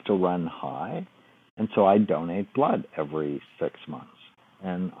tends to run high, and so I donate blood every 6 months.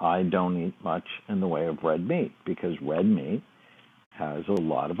 And I don't eat much in the way of red meat, because red meat has a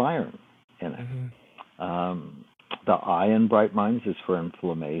lot of iron in it. The I in Bright Minds is for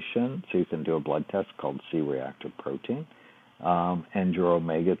inflammation, so you can do a blood test called C-reactive protein, and your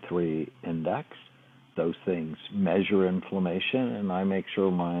omega-3 index. Those things measure inflammation, and I make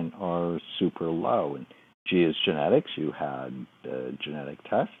sure mine are super low. And G is genetics. You had a genetic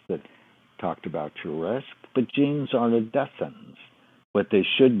test that talked about your risk, but genes aren't a death sentence. What they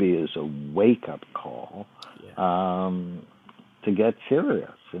should be is a wake-up call to get serious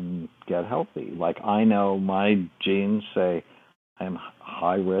and get healthy. Like, I know my genes say I'm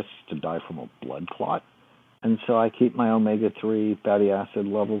high risk to die from a blood clot, and so I keep my omega-3 fatty acid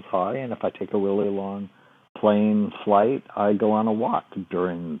levels high, and if I take a really long plane flight, I go on a walk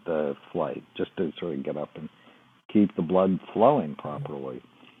during the flight just to sort of get up and keep the blood flowing properly.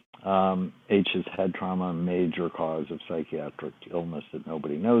 H is head trauma, a major cause of psychiatric illness that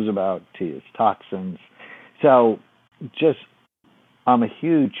nobody knows about. T is toxins. So I'm a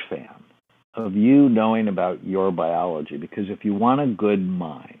huge fan of you knowing about your biology, because if you want a good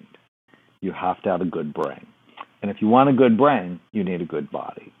mind, you have to have a good brain. And if you want a good brain, you need a good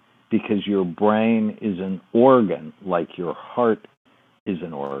body, because your brain is an organ like your heart is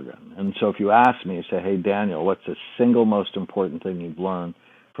an organ. And so if you ask me, you say, hey, Daniel, what's the single most important thing you've learned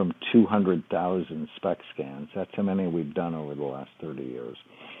from 200,000 SPECT scans? That's how many we've done over the last 30 years.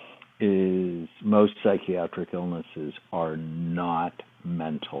 Is most psychiatric illnesses are not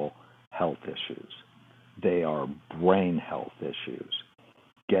mental health issues. They are brain health issues.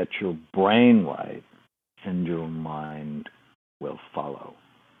 Get your brain right, and your mind will follow.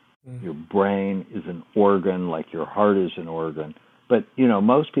 Your brain is an organ like your heart is an organ. But,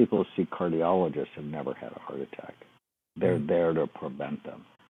 most people who see cardiologists have never had a heart attack. They're there to prevent them.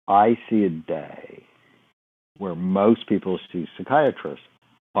 I see a day where most people who see psychiatrists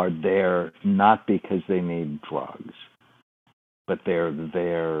are there not because they need drugs, but they're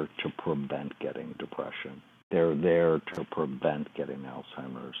there to prevent getting depression. They're there to prevent getting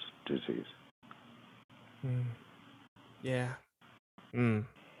Alzheimer's disease. Yeah. And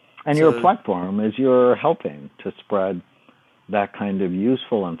your platform is you're helping to spread that kind of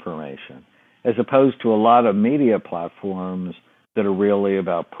useful information, as opposed to a lot of media platforms that are really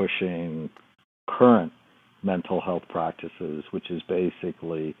about pushing current mental health practices, which is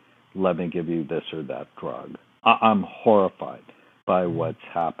basically, let me give you this or that drug. I'm horrified by what's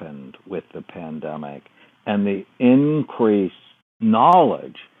happened with the pandemic and the increased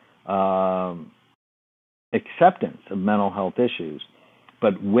knowledge, acceptance of mental health issues.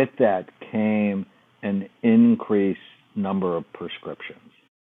 But with that came an increased number of prescriptions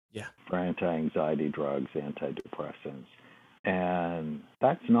for anti-anxiety drugs, antidepressants. And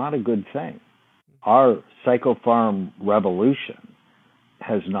that's not a good thing. Our psychopharm revolution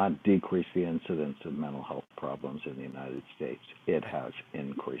has not decreased the incidence of mental health problems in the United States. It has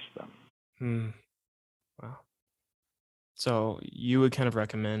increased them. Wow. So you would kind of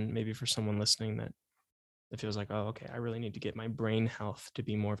recommend, maybe for someone listening that feels like, oh, okay, I really need to get my brain health to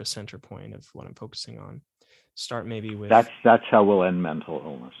be more of a center point of what I'm focusing on. Start maybe with... That's how we'll end mental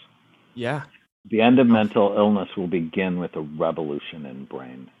illness. Yeah. The end of mental illness will begin with a revolution in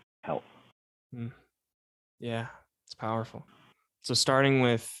brain health. Yeah, it's powerful. So starting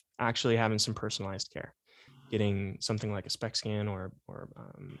with actually having some personalized care, getting something like a SPECT scan or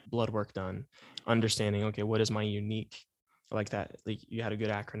blood work done, understanding, okay, what is my unique, I like that. Like, you had a good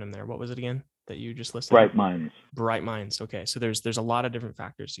acronym there. What was it again that you just listed? Bright Minds. Bright Minds. Okay, so there's a lot of different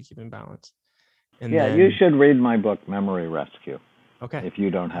factors to keep in balance. And then, you should read my book, Memory Rescue. Okay. If you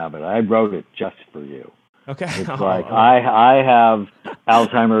don't have it, I wrote it just for you. Okay. It's I have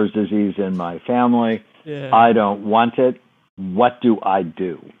Alzheimer's disease in my family. Yeah. I don't want it. What do I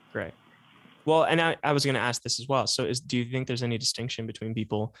do? Great. Well, and I was going to ask this as well. So do you think there's any distinction between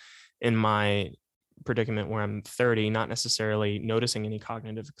people in my predicament where I'm 30, not necessarily noticing any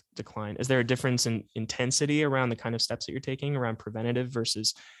cognitive decline. Is there a difference in intensity around the kind of steps that you're taking around preventative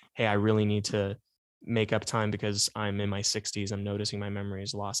versus, hey, I really need to make up time because I'm in my 60s, I'm noticing my memory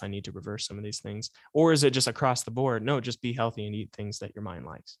is lost, I need to reverse some of these things? Or is it just across the board? No, just be healthy and eat things that your mind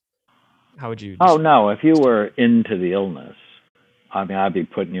likes. How would you? Oh, no. If you were into the illness, I mean, I'd be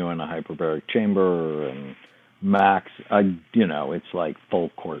putting you in a hyperbaric chamber and max, it's like full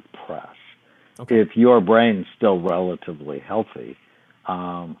court press. Okay. If your brain's still relatively healthy,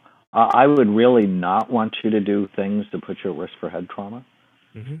 I would really not want you to do things to put you at risk for head trauma.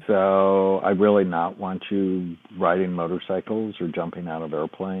 Mm-hmm. So I really not want you riding motorcycles or jumping out of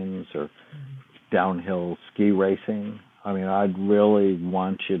airplanes or downhill ski racing. I mean, I'd really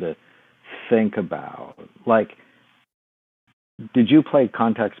want you to think about, like, did you play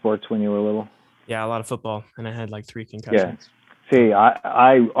contact sports when you were little? Yeah, a lot of football, and I had like 3 concussions. Yeah. See,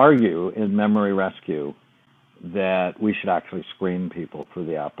 I argue in Memory Rescue that we should actually screen people for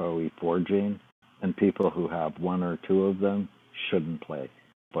the ApoE4 gene, and people who have 1 or 2 of them shouldn't play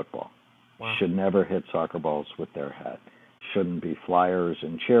football. Wow. Should never hit soccer balls with their head. Shouldn't be flyers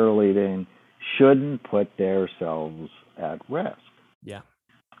in cheerleading. Shouldn't put themselves at risk. Yeah.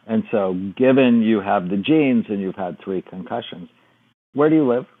 And so, given you have the genes and you've had 3 concussions, where do you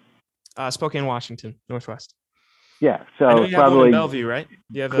live? Spokane, Washington, Northwest. Yeah, so I know you probably have one in Bellevue, right?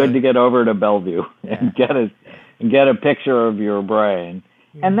 You have good to get over to Bellevue and get a picture of your brain,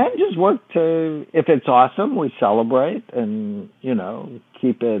 and then just work to. If it's awesome, we celebrate and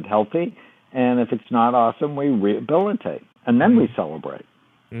keep it healthy, and if it's not awesome, we rehabilitate and then we celebrate.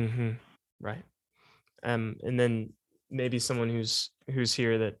 Mm-hmm. Right. And then maybe someone who's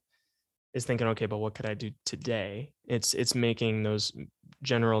here that is thinking, okay, but what could I do today? It's making those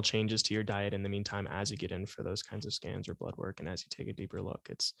general changes to your diet in the meantime as you get in for those kinds of scans or blood work, and as you take a deeper look.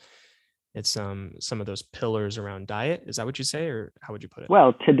 It's some of those pillars around diet. Is that what you say, or how would you put it?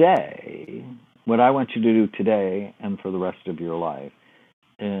 Well, today, what I want you to do today and for the rest of your life,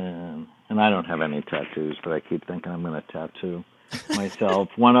 and I don't have any tattoos, but I keep thinking I'm going to tattoo myself.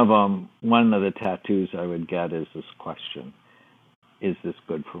 One of the tattoos I would get is this question: is this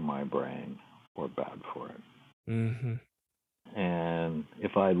good for my brain or bad for it? Mm-hmm. And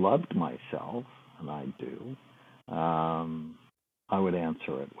if I loved myself, and I do, I would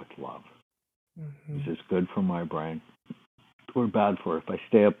answer it with love. Mm-hmm. Is this good for my brain or bad for it? If I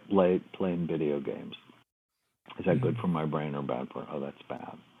stay up late playing video games, is that good for my brain or bad for it? Oh, that's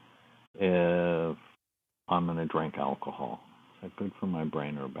bad. If I'm going to drink alcohol, is that good for my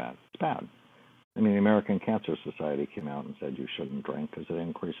brain or bad? It's bad. I mean, the American Cancer Society came out and said you shouldn't drink because it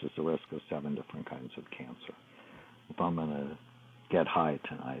increases the risk of 7 different kinds of cancer. If I'm going to get high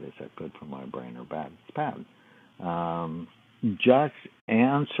tonight, is that good for my brain or bad? It's bad. Just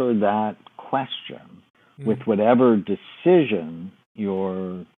answer that question with whatever decision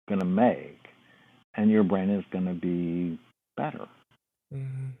you're going to make, and your brain is going to be better.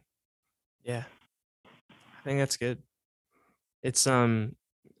 Mm-hmm. Yeah, I think that's good.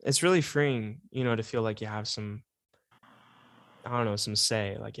 It's really freeing, to feel like you have some, I don't know, some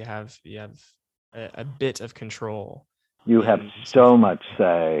say, like you have a bit of control. You have so much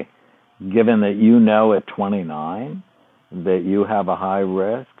say, given that at 29 that you have a high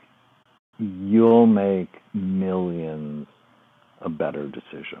risk. You'll make millions of better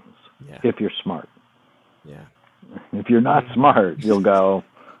decisions if you're smart. Yeah. If you're not smart, you'll go,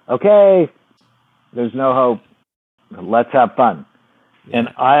 okay, there's no hope. Let's have fun. Yeah. And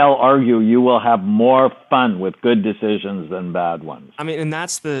I'll argue you will have more fun with good decisions than bad ones. I mean, and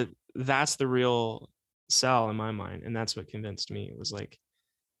that's the real sell in my mind. And that's what convinced me. It was like,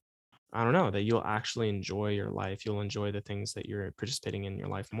 I don't know, that you'll actually enjoy your life. You'll enjoy the things that you're participating in your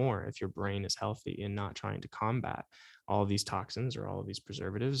life more if your brain is healthy and not trying to combat all of these toxins or all of these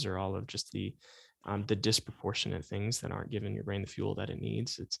preservatives or all of just the disproportionate things that aren't giving your brain the fuel that it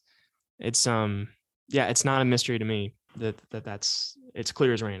needs. It's not a mystery to me that's it's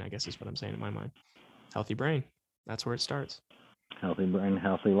clear as rain, I guess is what I'm saying in my mind. Healthy brain. That's where it starts. Healthy brain,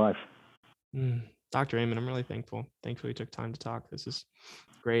 healthy life. Dr. Amen, I'm really thankful. Thankful you took time to talk. This is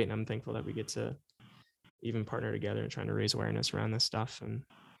great. And I'm thankful that we get to even partner together and trying to raise awareness around this stuff. And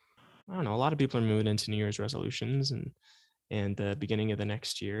I don't know, a lot of people are moving into New Year's resolutions and the beginning of the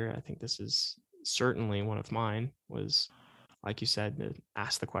next year. I think this is certainly one of mine was, like you said, to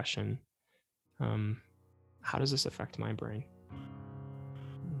ask the question, how does this affect my brain?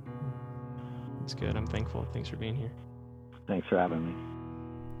 It's good. I'm thankful. Thanks for being here. Thanks for having me.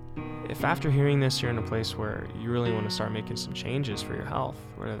 If after hearing this, you're in a place where you really want to start making some changes for your health,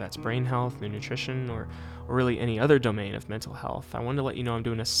 whether that's brain health, nutrition, or really any other domain of mental health, I wanted to let you know I'm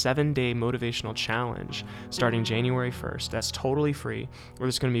doing a 7-day motivational challenge starting January 1st. That's totally free, where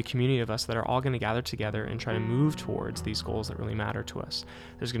there's going to be a community of us that are all going to gather together and try to move towards these goals that really matter to us.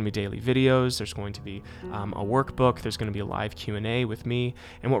 There's going to be daily videos, there's going to be a workbook, there's going to be a live Q&A with me,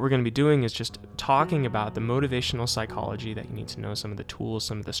 and what we're going to be doing is just talking about the motivational psychology that you need to know, some of the tools,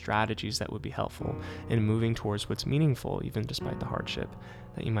 some of the strategies that would be helpful in moving towards what's meaningful, even despite the hardship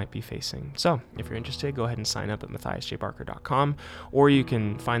that you might be facing. So if you're interested, go ahead and sign up at MatthiasJBarker.com, or you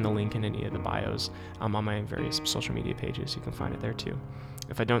can find the link in any of the bios on my various social media pages. You can find it there too.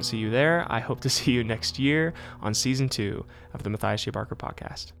 If I don't see you there, I hope to see you next year on season 2 of the Matthias J. Barker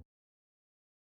podcast.